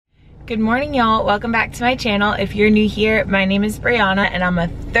Good morning, y'all. Welcome back to my channel. If you're new here, my name is Brianna and I'm a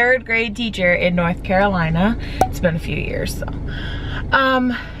 3rd grade teacher in North Carolina. It's been a few years, so.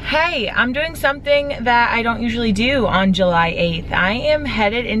 Hey, I'm doing something that I don't usually do on July 8th. I am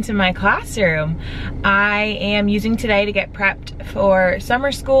headed into my classroom. I am using today to get prepped for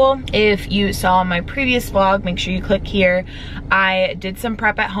summer school. If you saw my previous vlog, make sure you click here. I did some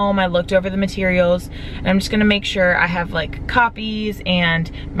prep at home. I looked over the materials and I'm just gonna make sure I have like copies,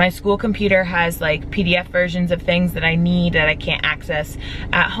 and my school computer has like PDF versions of things that I need that I can't access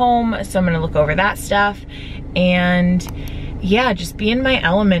at home. So I'm gonna look over that stuff and yeah, just be in my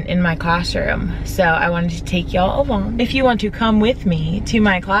element in my classroom. So I wanted to take y'all along. If you want to come with me to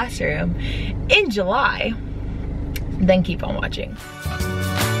my classroom in July, then keep on watching.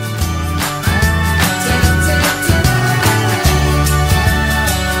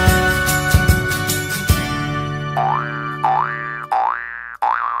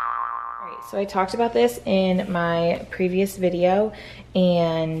 So I talked about this in my previous video,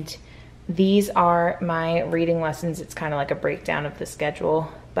 and these are my reading lessons. It's kind of like a breakdown of the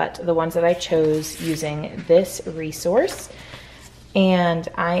schedule, but the ones that I chose using this resource. And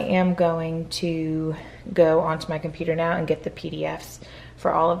I am going to go onto my computer now and get the PDFs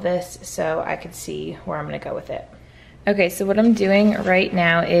for all of this so I could see where I'm gonna go with it. Okay, so what I'm doing right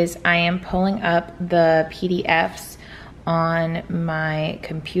now is I am pulling up the PDFs on my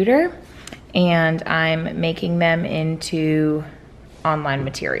computer and I'm making them into online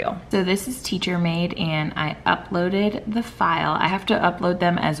material. So this is Teacher Made and I uploaded the file. I have to upload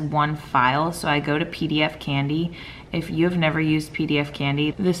them as one file, so I go to PDF Candy. If you have never used PDF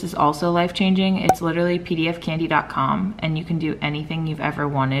Candy, this is also life-changing. It's literally pdfcandy.com and you can do anything you've ever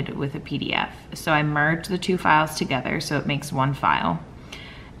wanted with a PDF. So I merged the two files together so it makes one file.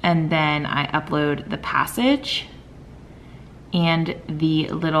 And then I upload the passage and the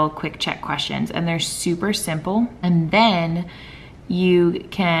little quick check questions, and they're super simple. And then you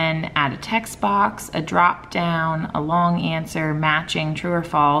can add a text box, a drop down, a long answer, matching, true or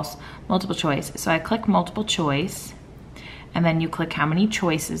false, multiple choice. So I click multiple choice, and then you click how many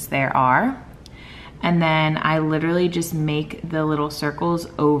choices there are. And then I literally just make the little circles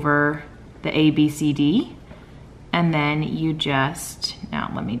over the A, B, C, D. And then you just,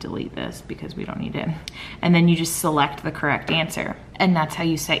 now let me delete this because we don't need it. And then you just select the correct answer. And that's how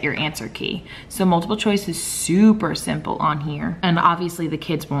you set your answer key. So multiple choice is super simple on here. And obviously the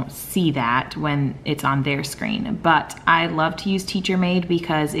kids won't see that when it's on their screen. But I love to use Teacher Made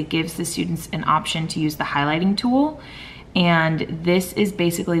because it gives the students an option to use the highlighting tool. And this is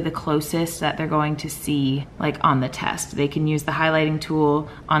basically the closest that they're going to see like on the test. They can use the highlighting tool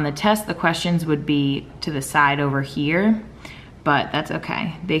on the test. The questions would be to the side over here, but that's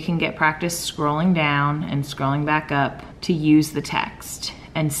okay. They can get practice scrolling down and scrolling back up to use the text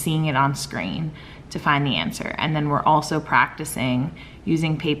and seeing it on screen to find the answer. And then we're also practicing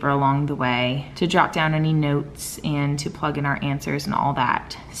using paper along the way to jot down any notes and to plug in our answers and all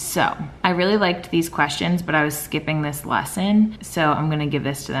that. So I really liked these questions, but I was skipping this lesson. So I'm gonna give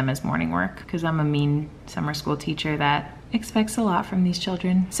this to them as morning work because I'm a mean summer school teacher that expects a lot from these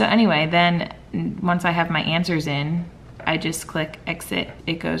children. So anyway, then once I have my answers in, I just click exit.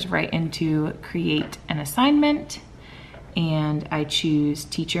 It goes right into create an assignment, and I choose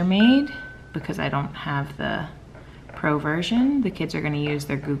Teacher Made because I don't have the Pro version. The kids are going to use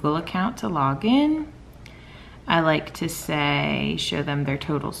their Google account to log in. I like to say, show them their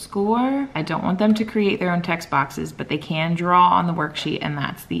total score. I don't want them to create their own text boxes, but they can draw on the worksheet, and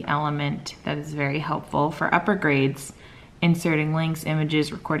that's the element that is very helpful for upper grades. Inserting links,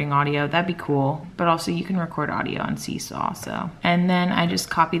 images, recording audio, that'd be cool. But also you can record audio on Seesaw, so. And then I just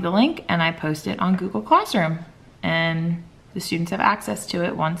copy the link and I post it on Google Classroom. And the students have access to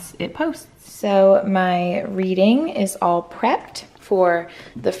it once it posts. So my reading is all prepped for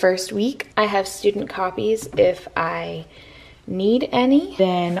the first week. I have student copies if I need any.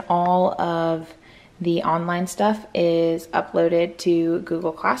 Then all of the online stuff is uploaded to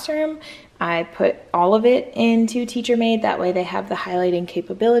Google Classroom. I put all of it into Teacher Made. That way they have the highlighting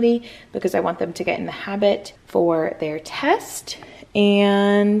capability because I want them to get in the habit for their test.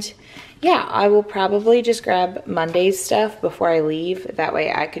 And yeah, I will probably just grab Monday's stuff before I leave. That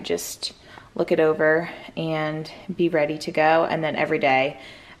way I could just look it over and be ready to go. And then every day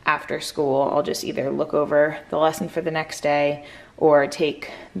after school, I'll just either look over the lesson for the next day or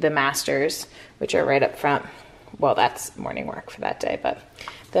take the masters, which are right up front. Well, that's morning work for that day, but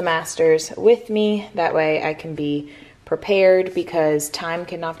the masters with me. That way I can be prepared because time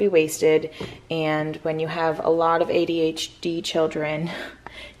cannot be wasted. And when you have a lot of ADHD children,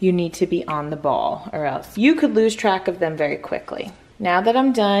 you need to be on the ball or else you could lose track of them very quickly. Now that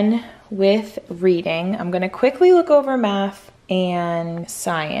I'm done with reading. I'm gonna quickly look over math and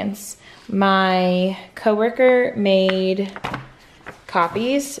science. My coworker made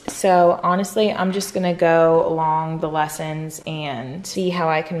copies, so honestly I'm just gonna go along the lessons and see how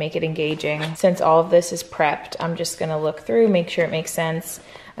I can make it engaging. Since all of this is prepped, I'm just gonna look through, make sure it makes sense.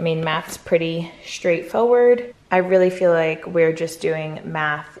 I mean, math's pretty straightforward. I really feel like we're just doing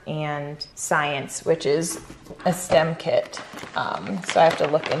math and science, which is a STEM kit, so I have to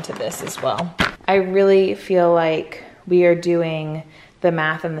look into this as well. I really feel like we are doing the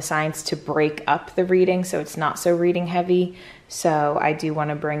math and the science to break up the reading so it's not so reading heavy. So I do want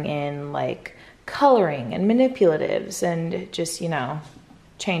to bring in like coloring and manipulatives and just, you know,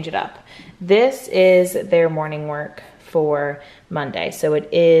 change it up. This is their morning work for Monday. So it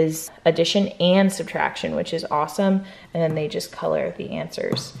is addition and subtraction, which is awesome. And then they just color the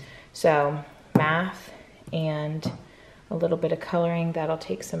answers. So math and a little bit of coloring, that'll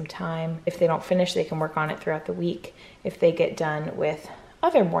take some time. If they don't finish, they can work on it throughout the week if they get done with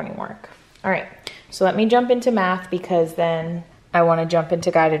other morning work. All right, so let me jump into math because then I want to jump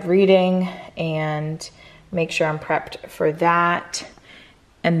into guided reading and make sure I'm prepped for that.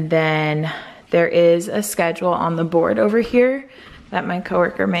 And then there is a schedule on the board over here that my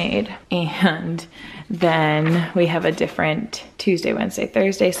coworker made. And then we have a different Tuesday, Wednesday,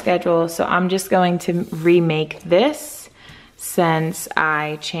 Thursday schedule. So I'm just going to remake this since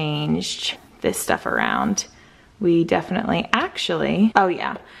I changed this stuff around. We definitely actually, oh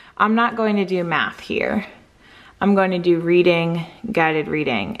yeah, I'm not going to do math here. I'm going to do reading, guided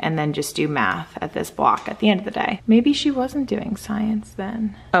reading, and then just do math at this block at the end of the day. Maybe she wasn't doing science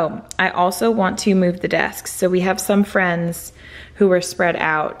then. Oh, I also want to move the desks. So we have some friends who were spread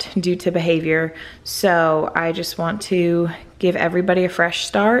out due to behavior. So I just want to give everybody a fresh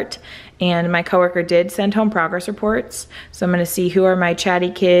start. And my coworker did send home progress reports. So I'm gonna see who are my chatty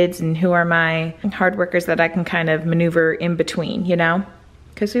kids and who are my hard workers that I can kind of maneuver in between, you know?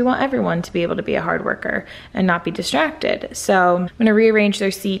 Because we want everyone to be able to be a hard worker and not be distracted. So I'm gonna rearrange their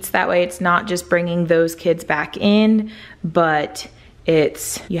seats. That way it's not just bringing those kids back in, but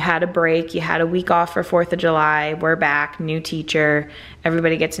it's, you had a break, you had a week off for 4th of July, we're back, new teacher,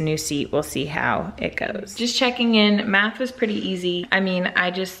 everybody gets a new seat, we'll see how it goes. Just checking in, math was pretty easy. I mean, I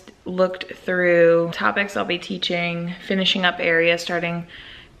just looked through topics I'll be teaching, finishing up areas,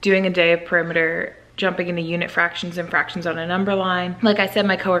 doing a day of perimeter, jumping into unit fractions and fractions on a number line. Like I said,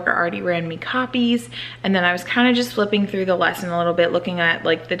 my coworker already ran me copies, and then I was kind of just flipping through the lesson a little bit, looking at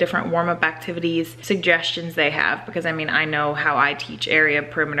like the different warm-up activities, suggestions they have, because I mean, I know how I teach area,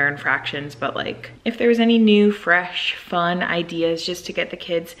 perimeter, and fractions, but like if there was any new, fresh, fun ideas just to get the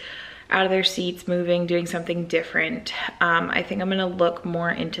kids out of their seats, moving, doing something different. I think I'm gonna look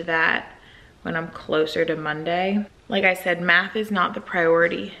more into that when I'm closer to Monday. Like I said, math is not the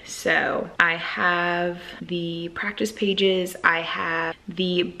priority. So I have the practice pages. I have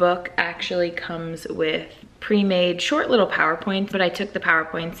the book actually comes with pre-made short little PowerPoints, but I took the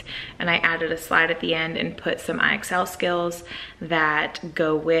PowerPoints and I added a slide at the end and put some IXL skills that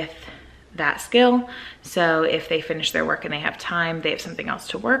go with that skill. So if they finish their work and they have time, they have something else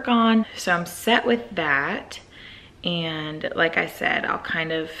to work on. So I'm set with that. And like I said, I'll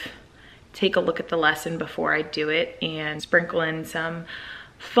kind of take a look at the lesson before I do it and sprinkle in some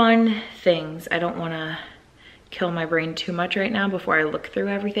fun things. I don't want to kill my brain too much right now before I look through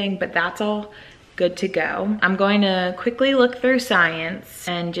everything, but that's all good to go. I'm going to quickly look through science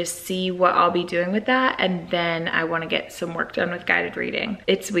and just see what I'll be doing with that, and then I want to get some work done with guided reading.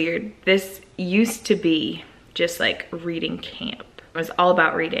 It's weird. This used to be just like reading camp. It was all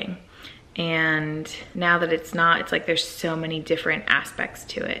about reading. And now that it's not, it's like there's so many different aspects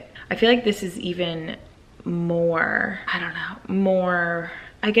to it. I feel like this is even more, I don't know, more,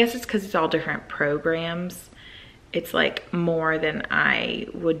 I guess it's because it's all different programs. It's like more than I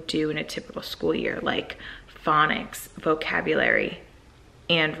would do in a typical school year, like phonics, vocabulary,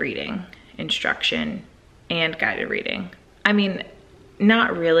 and reading, instruction, and guided reading. I mean,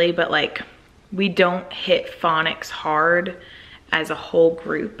 not really, but like we don't hit phonics hard as a whole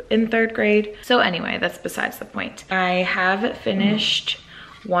group in 3rd grade. So anyway, that's besides the point. I have finished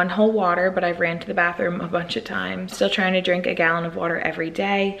one whole water, but I've ran to the bathroom a bunch of times. Still trying to drink a gallon of water every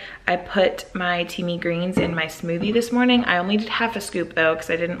day. I put my Teamy Greens in my smoothie this morning. I only did half a scoop though,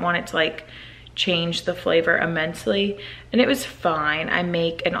 because I didn't want it to like change the flavor immensely, and it was fine. I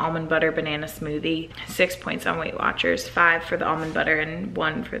make an almond butter banana smoothie. 6 points on Weight Watchers, 5 for the almond butter and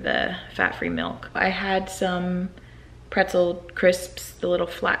 1 for the fat-free milk. I had some pretzel crisps, the little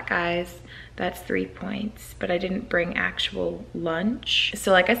flat guys. That's 3 points, but I didn't bring actual lunch.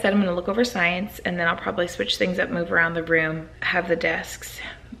 So like I said, I'm gonna look over science and then I'll probably switch things up, move around the room, have the desks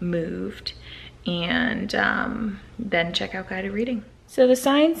moved, and then check out guided reading. So the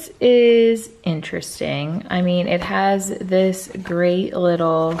science is interesting. I mean, it has this great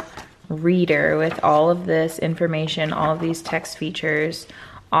little reader with all of this information, all of these text features.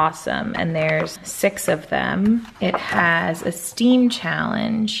 Awesome. And there's 6 of them. It has a STEAM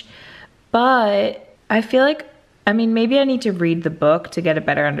challenge, but I feel like, I mean, maybe I need to read the book to get a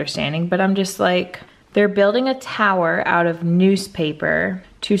better understanding, but I'm just like, they're building a tower out of newspaper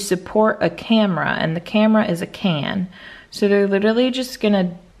to support a camera, and the camera is a can. So they're literally just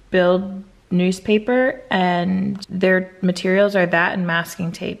gonna build newspaper, and their materials are that and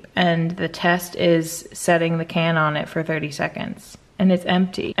masking tape, and the test is setting the can on it for 30 seconds and it's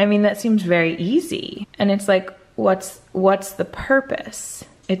empty. I mean, that seems very easy, and it's like, what's the purpose?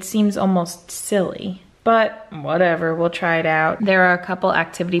 It seems almost silly, but whatever, we'll try it out. There are a couple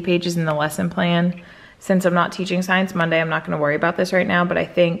activity pages in the lesson plan. Since I'm not teaching Science Monday, I'm not gonna worry about this right now, but I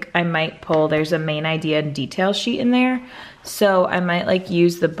think I might pull, there's a main idea and detail sheet in there. So I might like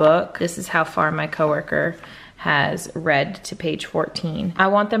use the book. This is how far my coworker has read to page 14. I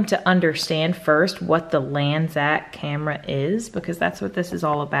want them to understand first what the Landsat camera is, because that's what this is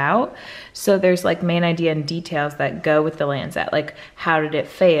all about. So there's like main idea and details that go with the Landsat, like how did it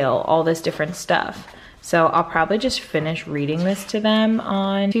fail, all this different stuff. So I'll probably just finish reading this to them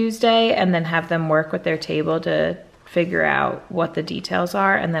on Tuesday and then have them work with their table to figure out what the details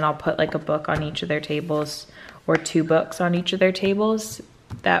are. And then I'll put like a book on each of their tables, or 2 books on each of their tables.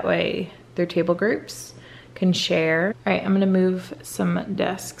 That way their table groups can share. All right, I'm gonna move some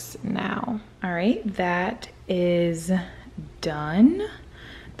desks now. All right, that is done.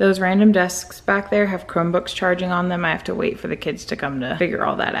 Those random desks back there have Chromebooks charging on them. I have to wait for the kids to come to figure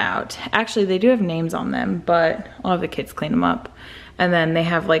all that out. Actually, they do have names on them, but I'll have the kids clean them up. And then they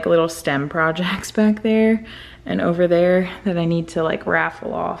have like little STEM projects back there and over there that I need to like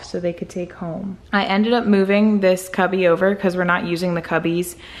raffle off so they could take home. I ended up moving this cubby over because we're not using the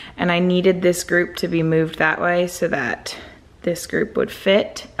cubbies, and I needed this group to be moved that way so that this group would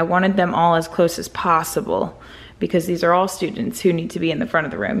fit. I wanted them all as close as possible, because these are all students who need to be in the front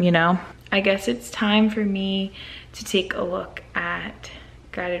of the room, you know? I guess it's time for me to take a look at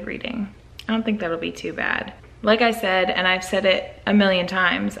guided reading. I don't think that'll be too bad. Like I said, and I've said it a million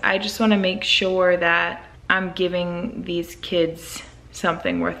times, I just wanna make sure that I'm giving these kids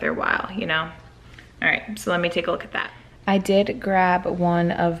something worth their while, you know? All right, so let me take a look at that. I did grab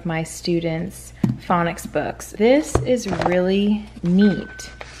one of my students' phonics books. This is really neat.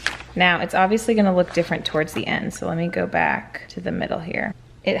 Now, it's obviously gonna look different towards the end, so let me go back to the middle here.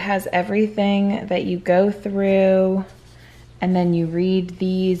 It has everything that you go through, and then you read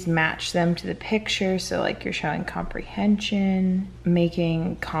these, match them to the picture, so like you're showing comprehension,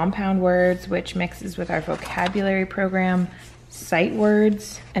 making compound words, which mixes with our vocabulary program, sight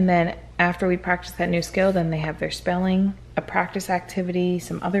words, and then after we practice that new skill, then they have their spelling, a practice activity,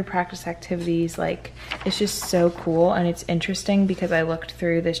 some other practice activities. Like, it's just so cool, and it's interesting because I looked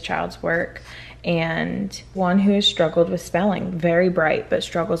through this child's work, and one who has struggled with spelling, very bright, but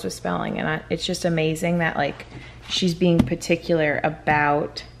struggles with spelling, and it's just amazing that like she's being particular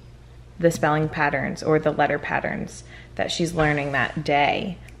about the spelling patterns or the letter patterns that she's learning that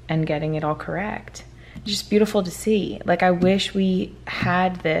day and getting it all correct. Just beautiful to see. Like, I wish we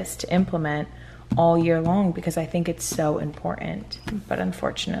had this to implement all year long because I think it's so important, but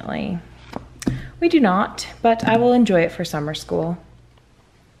unfortunately we do not, but I will enjoy it for summer school.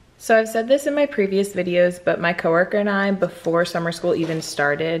 So I've said this in my previous videos, but my coworker and I, before summer school even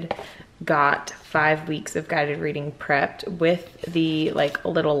started, got 5 weeks of guided reading prepped with the like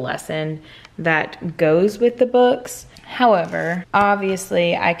little lesson that goes with the books. However,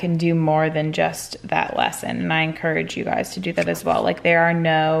 obviously I can do more than just that lesson, and I encourage you guys to do that as well. Like, there are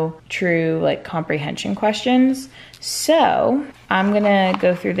no true like comprehension questions. So I'm gonna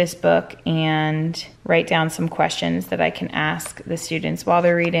go through this book and write down some questions that I can ask the students while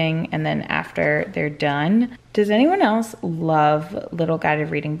they're reading and then after they're done. Does anyone else love little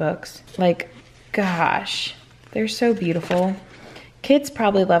guided reading books? Like, gosh, they're so beautiful. Kids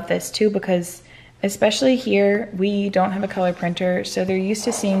probably love this too, because especially here, we don't have a color printer, so they're used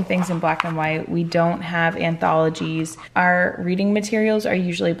to seeing things in black and white. We don't have anthologies. Our reading materials are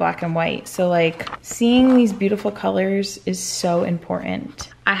usually black and white, so like seeing these beautiful colors is so important.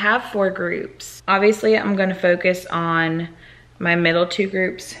 I have 4 groups. Obviously, I'm gonna focus on my middle 2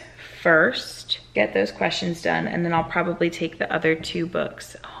 groups first, get those questions done, and then I'll probably take the other 2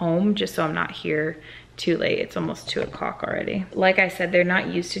 books home just so I'm not here too late. It's almost 2 o'clock already. Like I said, they're not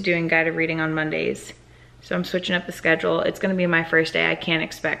used to doing guided reading on Mondays. So I'm switching up the schedule. It's gonna be my first day. I can't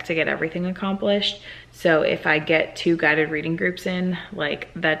expect to get everything accomplished. So if I get 2 guided reading groups in, like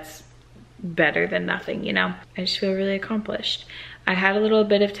that's better than nothing, you know? I just feel really accomplished. I had a little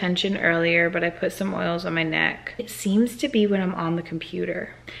bit of tension earlier, but I put some oils on my neck. It seems to be when I'm on the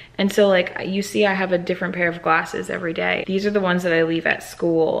computer. And so like you see, I have a different pair of glasses every day. These are the ones that I leave at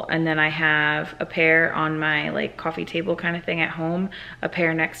school. And then I have a pair on my like coffee table kind of thing at home, a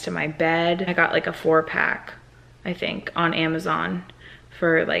pair next to my bed. I got like a 4-pack, I think, on Amazon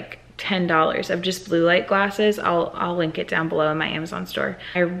for like $10 of just blue light glasses. I'll link it down below in my Amazon store.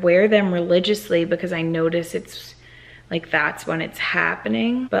 I wear them religiously because I notice it's like that's when it's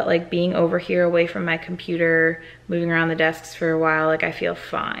happening. But like being over here away from my computer, moving around the desks for a while, like I feel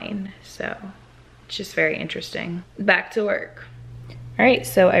fine. So it's just very interesting. Back to work. All right,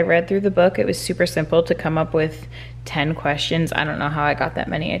 so I read through the book. It was super simple to come up with 10 questions. I don't know how I got that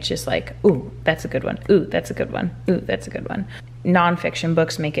many. It's just like, ooh, that's a good one. Ooh, that's a good one. Ooh, that's a good one. Nonfiction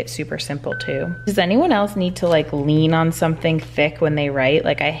books make it super simple too. Does anyone else need to like lean on something thick when they write?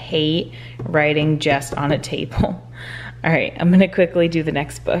 Like I hate writing just on a table. All right, I'm gonna quickly do the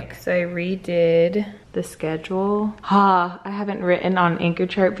next book. So I redid the schedule. I haven't written on Anchor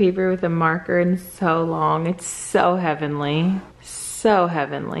chart paper with a marker in so long. It's so heavenly, so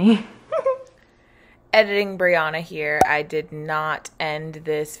heavenly. Editing Brianna here. I did not end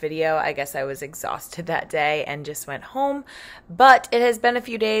this video. I guess I was exhausted that day and just went home. But it has been a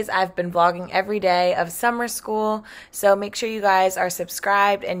few days. I've been vlogging every day of summer school. So make sure you guys are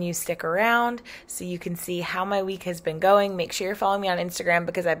subscribed and you stick around so you can see how my week has been going. Make sure you're following me on Instagram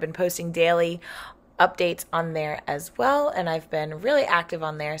because I've been posting daily updates on there as well. And I've been really active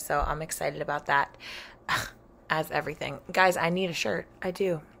on there. So I'm excited about that. As everything. Guys, I need a shirt. I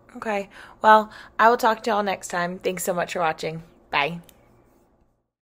do. Okay, well, I will talk to y'all next time. Thanks so much for watching. Bye.